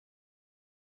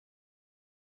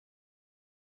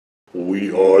We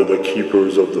are the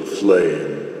keepers of the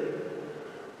flame,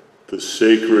 the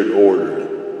sacred order.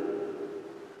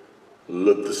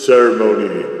 Let the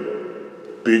ceremony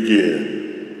begin.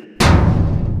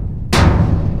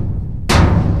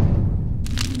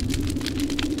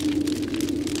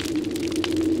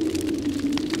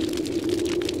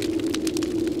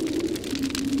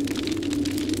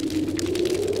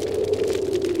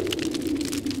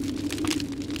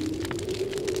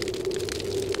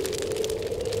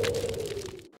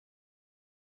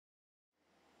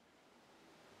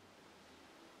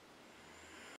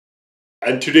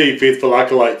 And today, faithful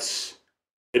acolytes,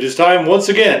 it is time once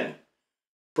again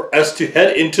for us to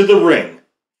head into the ring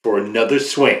for another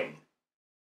swing.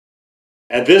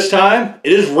 And this time,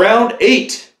 it is round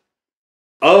 8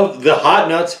 of the Hot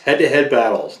Nuts head-to-head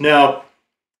battles. Now,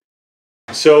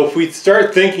 so if we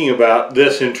start thinking about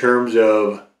this in terms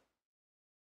of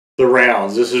the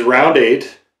rounds, this is round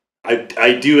 8.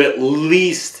 I do at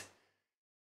least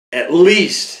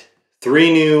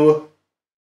 3 new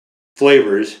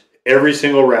flavors every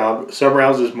single round. Some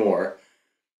rounds is more.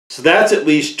 So that's at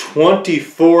least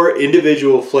 24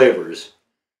 individual flavors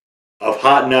of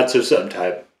hot nuts of some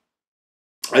type.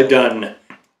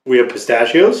 We have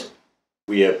pistachios,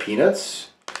 we have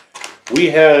peanuts, we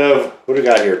have, what do we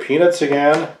got here? Peanuts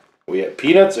again. We have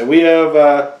peanuts and we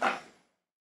have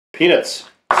peanuts.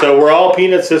 So we're all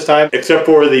peanuts this time except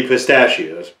for the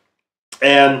pistachios.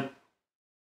 And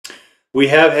we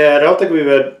have had, I don't think we've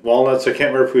had walnuts. I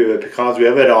can't remember if we've had pecans. We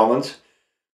have had almonds.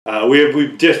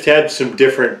 We've just had some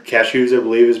different cashews, I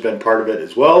believe, has been part of it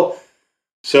as well.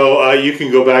 So you can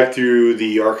go back through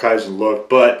the archives and look.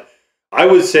 But I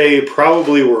would say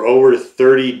probably we're over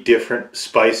 30 different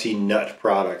spicy nut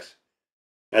products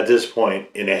at this point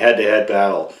in a head-to-head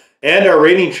battle. And our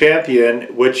reigning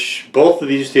champion, which both of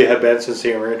these two have been since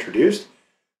they were introduced.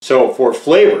 So for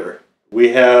flavor, we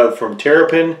have from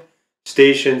Terrapin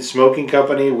Station Smoking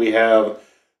Company, we have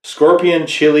Scorpion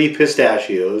Chili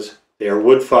Pistachios. They are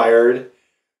wood-fired,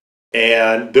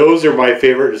 and those are my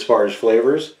favorite as far as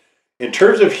flavors. In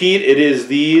terms of heat, it is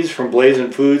these from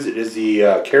Blazin Foods. It is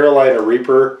the Carolina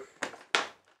Reaper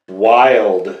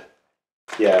Wild.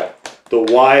 Yeah, the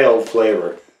Wild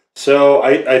flavor. So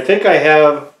I think I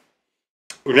have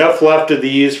enough left of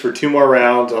these for 2 more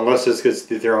rounds, unless this gets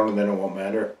dethroned, and then it won't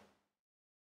matter.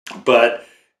 But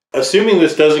assuming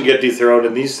this doesn't get dethroned,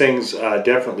 and these things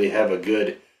definitely have a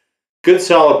good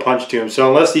solid punch to them. So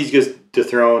unless these get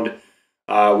dethroned,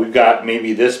 we've got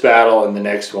maybe this battle and the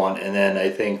next one, and then I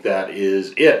think that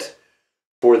is it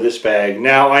for this bag.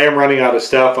 Now I am running out of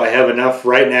stuff. I have enough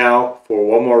right now for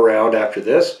 1 more round after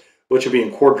this, which will be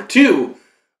in quarter 2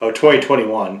 of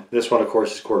 2021. This one, of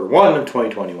course, is quarter 1 of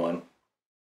 2021.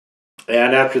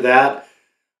 And after that,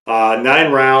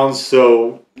 9 rounds.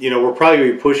 So we're probably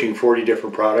going to be pushing 40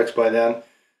 different products by then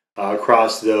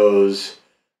across those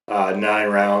 9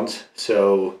 rounds.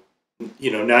 So, 9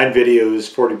 videos,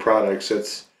 40 products.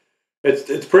 It's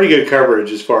pretty good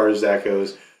coverage as far as that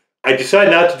goes. I decided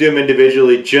not to do them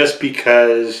individually just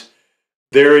because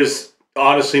there is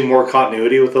honestly more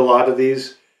continuity with a lot of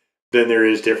these than there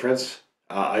is difference,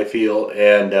 I feel.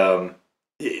 And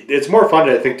it's more fun,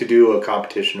 I think, to do a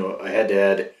competition, a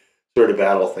head-to-head sort of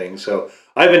battle thing. So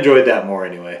I've enjoyed that more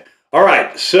anyway. All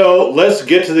right, so let's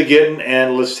get to the getting,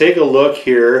 and let's take a look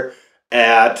here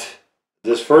at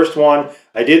this first one.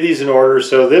 I did these in order.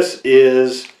 So this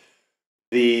is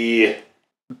the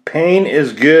Pain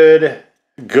is Good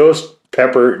Ghost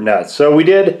Pepper Nuts. So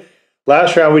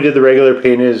last round we did the regular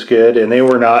Pain is Good, and they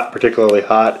were not particularly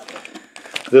hot.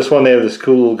 This one, they have this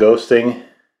cool ghost thing.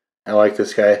 I like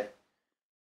this guy.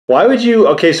 Why would you,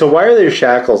 okay, so why are there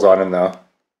shackles on him though?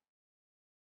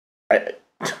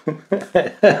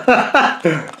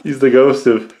 He's the ghost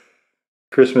of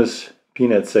Christmas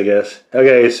peanuts, I guess.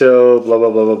 Okay, so blah, blah,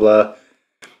 blah, blah,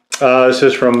 blah. This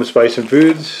is from Spice and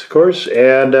Foods, of course.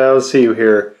 And let's see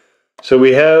here. So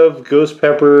we have ghost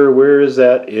pepper. Where is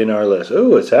that in our list?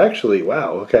 Oh, it's actually,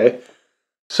 wow, okay.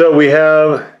 So we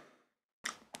have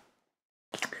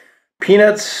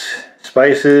peanuts,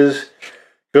 spices,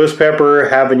 ghost pepper,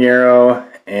 habanero,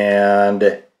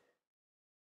 and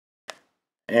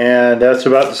that's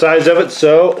about the size of it.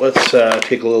 So let's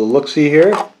take a little look-see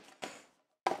here.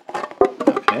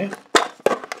 Okay.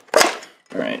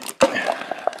 All right.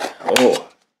 Oh.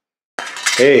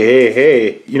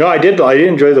 Hey. I did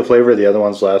enjoy the flavor of the other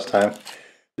ones last time.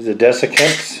 There's a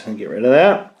desiccant. I'll get rid of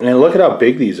that. And then look at how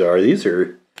big these are. These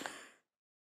are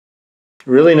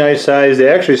really nice size. They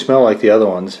actually smell like the other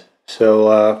ones.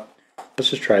 So let's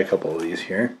just try a couple of these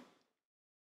here.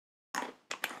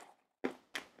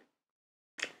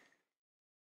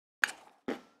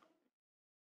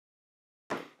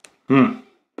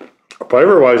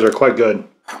 Flavor-wise, they're quite good.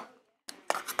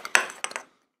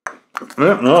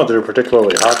 No, they're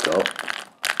particularly hot though.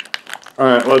 All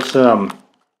right, let's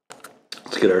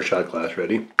get our shot glass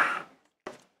ready.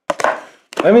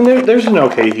 I mean, there's an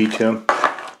okay heat to them.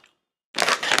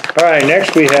 All right,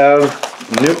 next we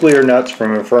have Nuclear Nuts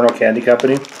from Inferno Candy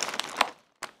Company.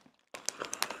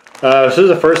 This is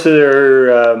the first of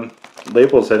their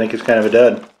labels. I think it's kind of a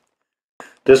dud.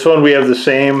 This one we have the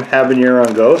same habanero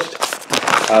and ghost.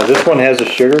 This one has a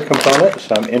sugar component,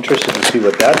 so I'm interested to see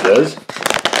what that does.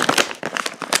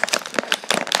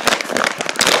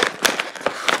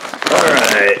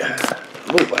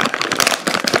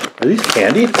 Are these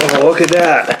candied? Oh, look at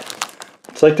that.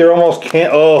 It's like they're almost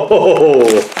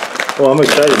oh, I'm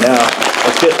excited now.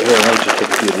 Let's get here. Let me just take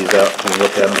a few of these out and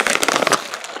look at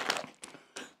them.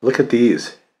 Look at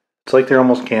these. It's like they're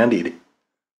almost candied.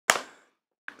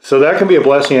 So that can be a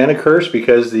blessing and a curse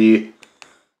because the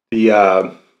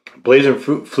Blazin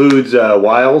Foods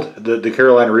Wild, the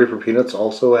Carolina Reaper peanuts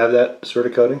also have that sort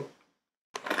of coating.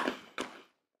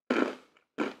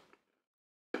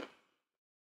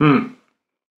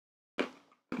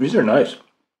 These are nice.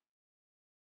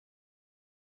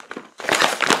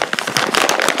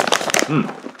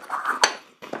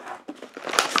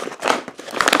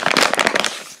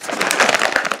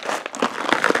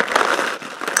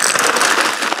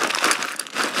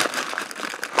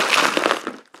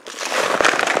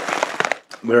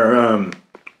 They're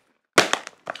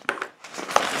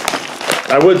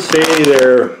I would say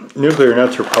their Nuclear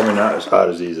Nuts are probably not as hot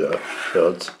as these though. So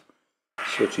let's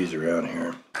switch these around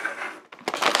here.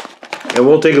 And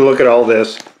we'll take a look at all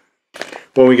this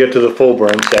when we get to the full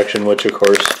burn section, which of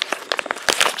course,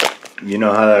 you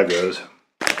know how that goes.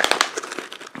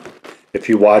 If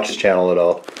you watch the channel at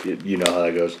all, you know how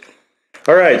that goes.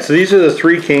 Alright, so these are the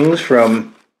three kings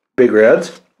from Big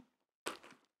Reds.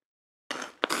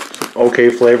 Some okay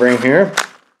flavoring here.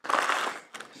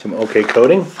 Some okay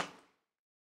coating.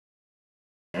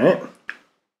 Alright.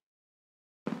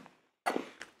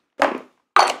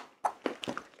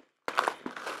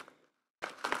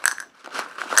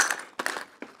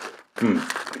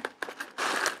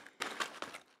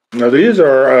 Now these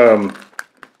are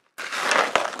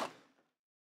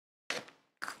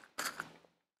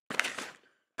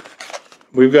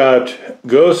we've got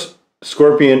Ghost,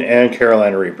 Scorpion, and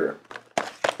Carolina Reaper,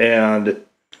 and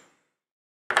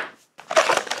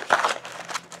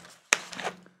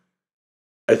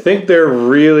I think they're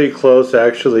really close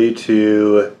actually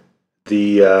to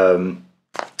the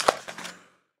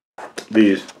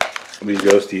these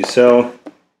ghosties. So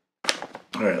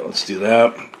all right, let's do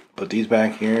that. Put these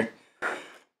back here.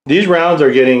 These rounds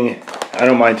are getting, I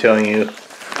don't mind telling you,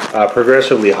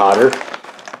 progressively hotter.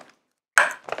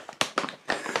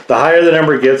 The higher the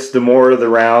number gets, the more the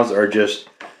rounds are just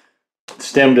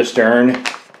stem to stern,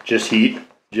 just heat,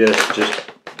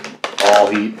 just all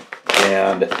heat.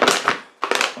 And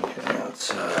okay,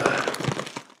 let's.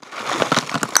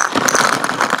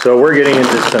 So we're getting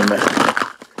into some.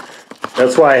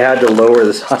 That's why I had to lower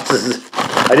the sauces.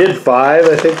 I did 5,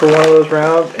 I think, for one of those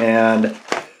rounds, and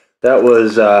that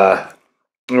was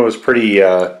it was pretty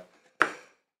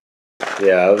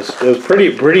yeah, it was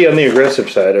pretty on the aggressive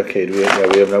side. Okay, we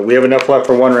have enough left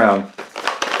for one round.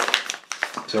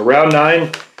 So round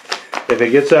 9, if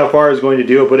it gets that far, is going to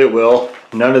do it, but it will.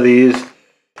 None of these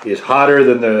is hotter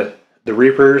than the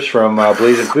Reapers from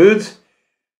Blazin Foods.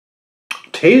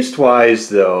 Taste wise,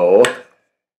 though,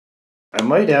 I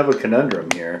might have a conundrum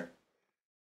here,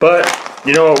 but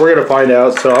you know what? We're gonna find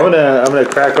out. So I'm gonna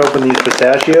crack open these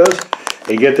pistachios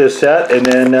and get this set, and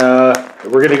then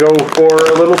we're gonna go for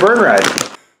a little burn ride.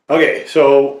 Okay,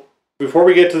 so before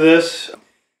we get to this,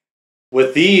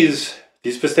 with these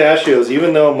pistachios,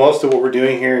 even though most of what we're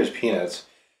doing here is peanuts,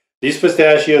 these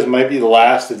pistachios might be the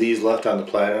last of these left on the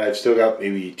planet. I've still got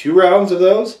maybe 2 rounds of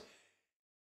those.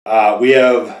 We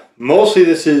have mostly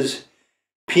this is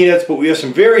peanuts, but we have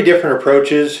some very different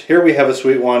approaches. Here we have a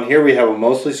sweet one. Here we have a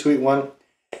mostly sweet one.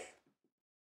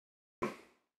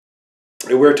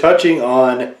 And we're touching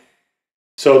on,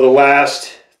 so the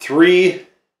last 3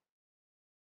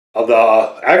 of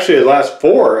actually the last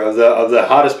 4 of the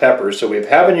hottest peppers. So we have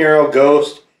habanero,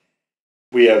 ghost,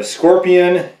 we have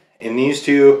scorpion in these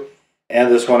 2, and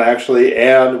this one actually,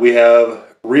 and we have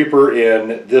Reaper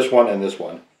in this one and this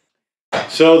one.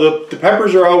 So the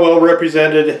peppers are all well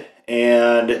represented.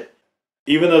 And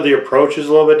even though the approach is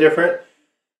a little bit different,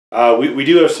 we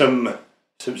do have some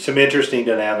interesting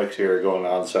dynamics here going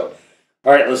on. So,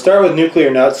 all right, let's start with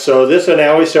Nuclear Nuts. So this one, I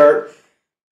always start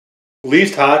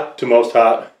least hot to most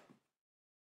hot.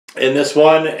 And this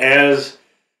one, as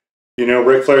You know,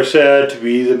 Ric Flair said, to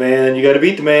be the man, you got to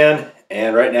beat the man.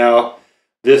 And right now,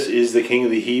 this is the king of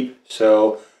the heap.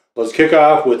 So let's kick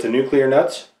off with the nuclear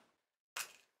nuts.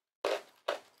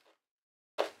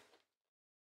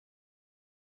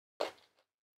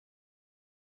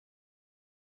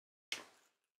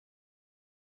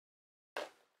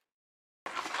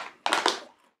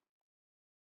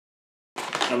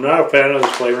 I'm not a fan of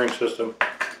this flavoring system.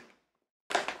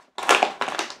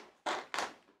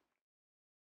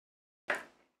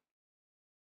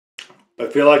 I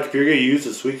feel like if you're going to use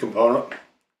the sweet component,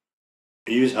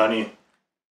 use honey.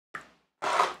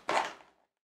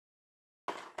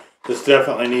 This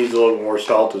definitely needs a little more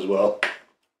salt as well.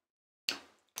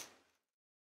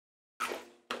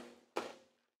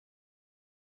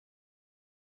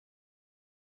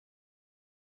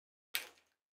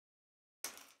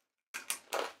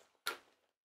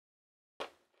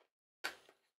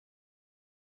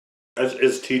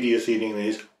 It's tedious eating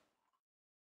these.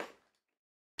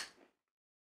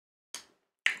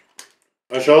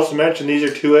 I should also mention these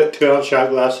are 2-ounce shot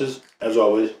glasses, as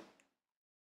always.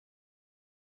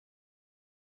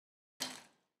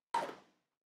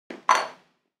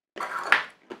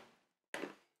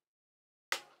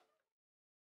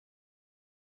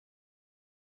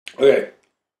 Okay.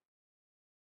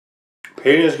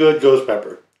 Pain is good, ghost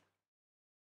pepper.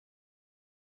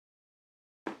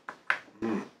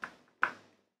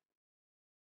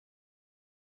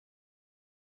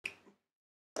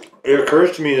 It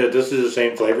occurs to me that this is the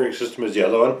same flavoring system as the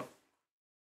other one,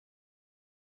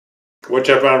 which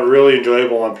I found really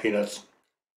enjoyable on peanuts.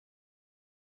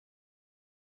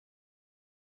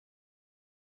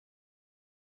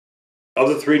 Of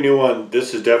the 3 new ones,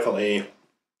 this is definitely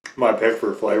my pick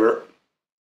for flavor.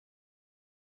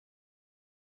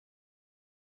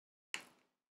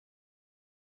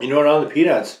 You know what, on the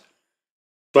peanuts,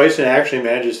 Blazin actually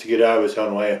manages to get out of his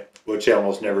own way, which they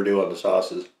almost never do on the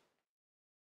sauces.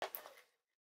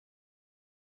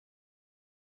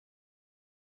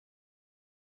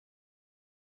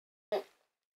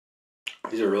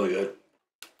 These are really good.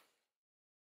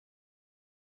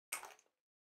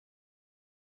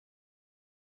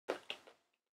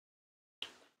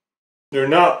 They're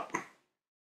not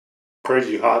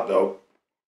crazy hot though.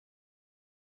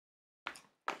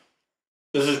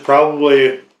 This is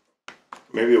probably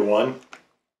maybe a 1.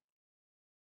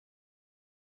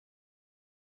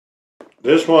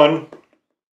 This one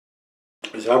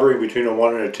is hovering between a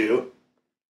 1 and a 2.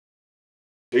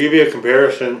 To give you a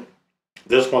comparison,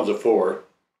 this one's a 4.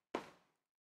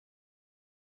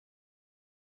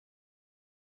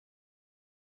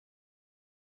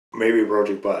 Maybe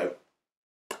approaching 5.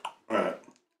 Alright.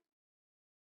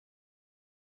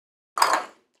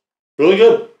 Really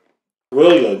good.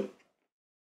 Really good.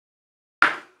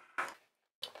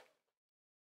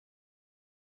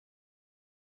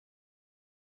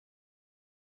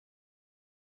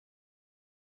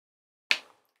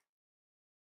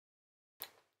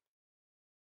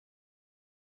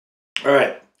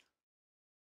 Alright.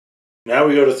 Now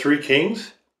we go to 3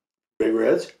 Kings. Big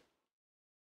Reds.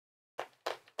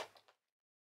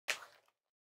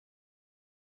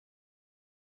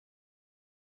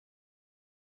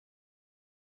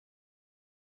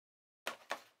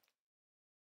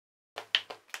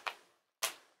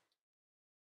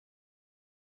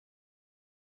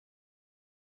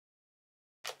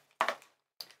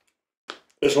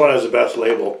 This one has the best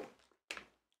label.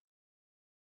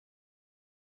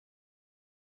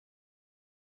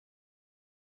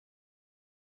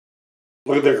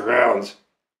 Look at their crowns.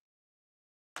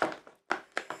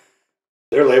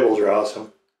 Their labels are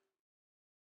awesome.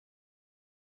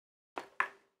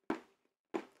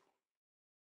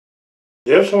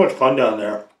 They have so much fun down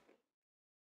there.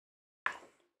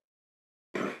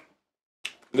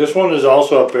 This one is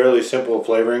also a fairly simple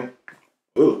flavoring.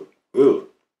 Ooh, ooh,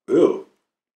 ooh.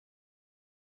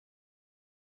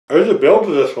 There's a build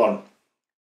to this one.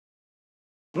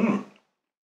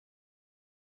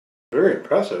 Very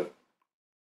impressive.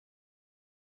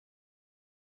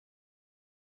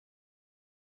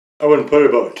 I wouldn't put it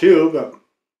above a 2, but...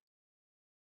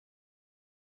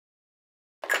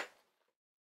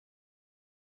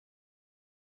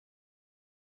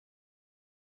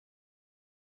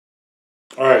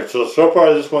 Alright, so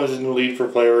far this one's in the lead for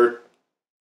flavor.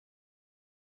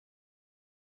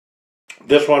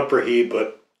 This one for heat,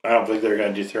 but I don't think they're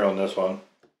going to dethrone this one.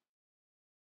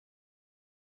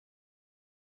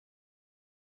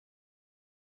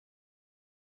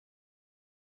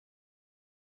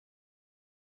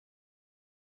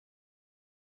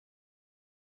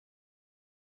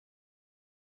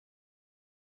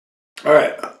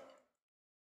 Alright.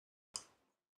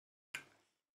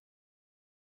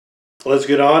 let's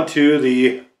get on to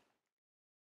the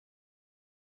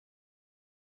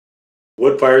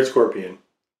wood-fired scorpion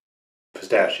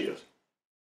pistachios.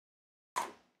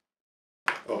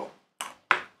 Oh,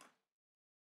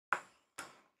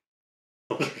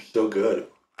 those are so good.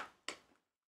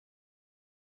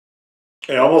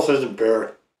 It almost isn't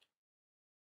fair.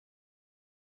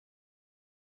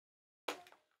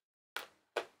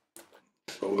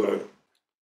 So good.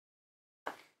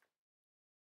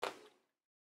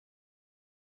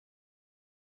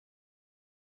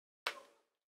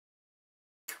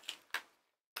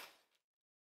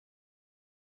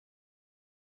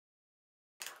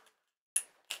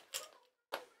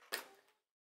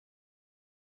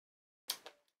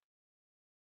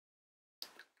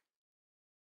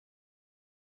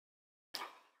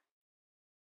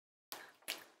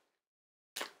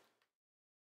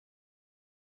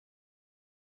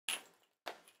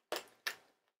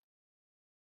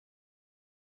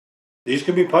 These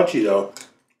can be punchy though.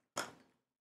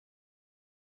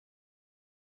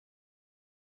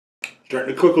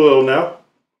 Starting to cook a little now.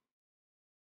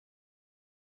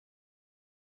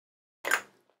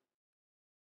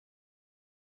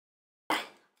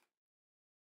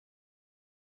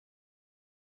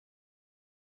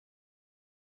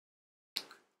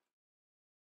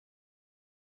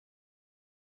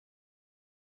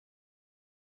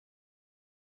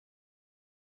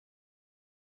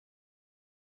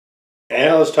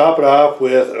 And let's top it off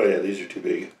with, oh yeah, these are too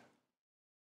big.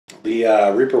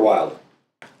 The Reaper Wild.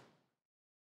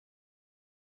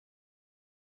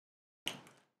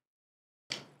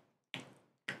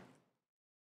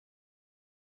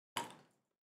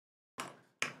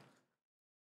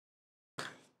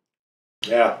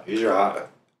 Yeah, these are hot.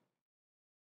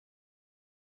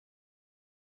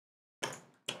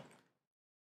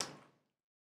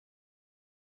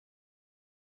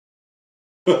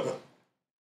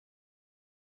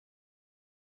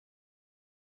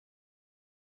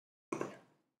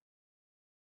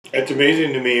 It's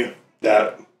amazing to me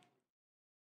that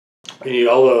you need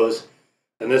all those,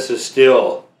 and this is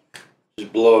still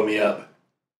just blowing me up.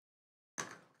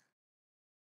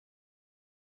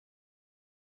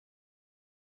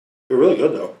 They're really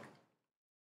good though.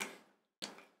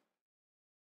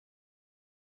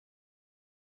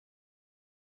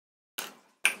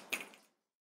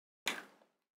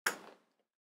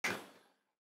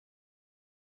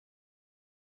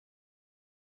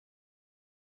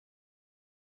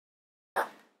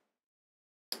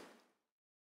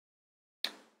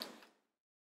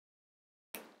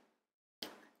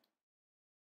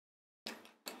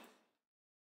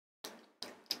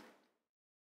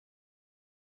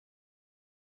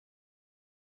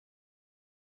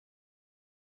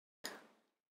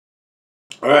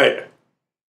 All right,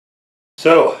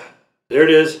 so there it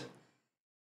is.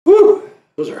 Woo,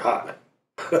 those are hot.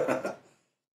 So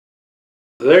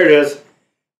there it is.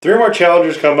 3 more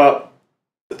challengers come up.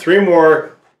 3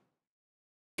 more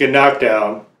get knocked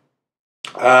down.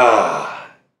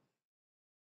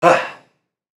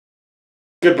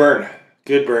 Good burn.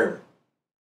 Good burn.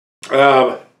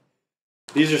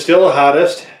 These are still the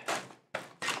hottest.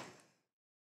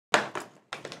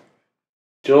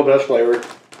 Still the best flavored.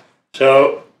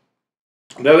 So,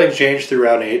 nothing's changed through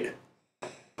round 8.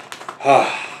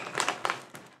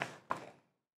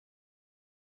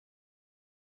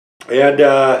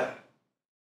 And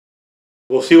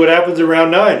we'll see what happens in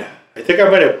round 9. I think I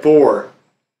might have 4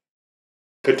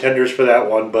 contenders for that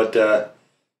one, but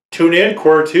tune in,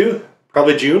 quarter 2,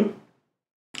 probably June,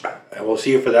 and we'll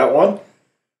see you for that one.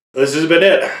 This has been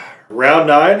it. Round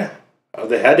 9 of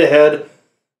the head-to-head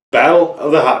Battle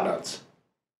of the Hot Nuts.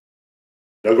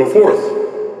 Now go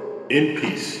forth in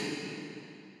peace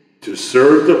to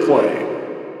serve the flame.